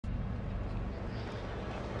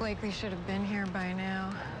Blakely should have been here by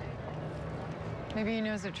now. Maybe he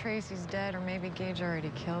knows that Tracy's dead, or maybe Gage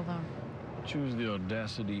already killed him. Choose the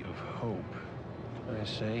audacity of hope. I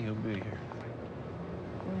say he'll be here.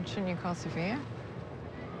 Shouldn't you call Sophia?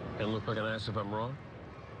 And look like an ass if I'm wrong?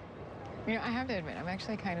 You know, I have to admit, I'm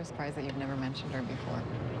actually kind of surprised that you've never mentioned her before.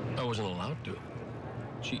 I wasn't allowed to.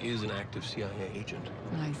 She is an active CIA agent.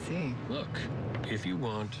 I see. Look, if you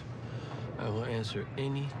want, I will answer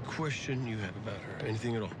any question you have about her.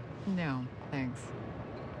 Anything at all. No, thanks.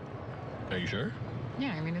 Are you sure?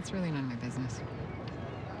 Yeah, I mean, it's really none of my business.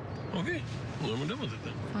 Okay, well, we're done with it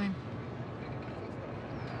then. Fine.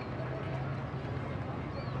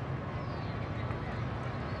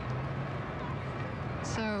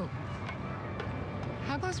 So,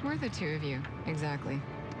 how close were the two of you, exactly?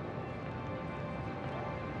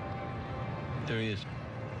 There he is.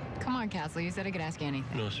 Come on, Castle, you said I could ask you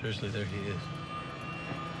anything. No, seriously, there he is.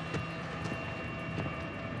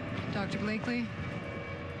 Dr. Blakely?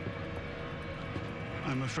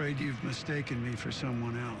 I'm afraid you've mistaken me for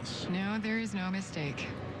someone else. No, there is no mistake.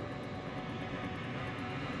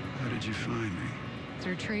 How did you find me?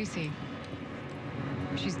 Through Tracy.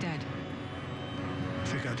 She's dead.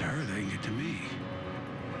 If they got to her, they can get to me.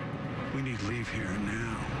 We need to leave here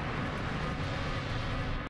now.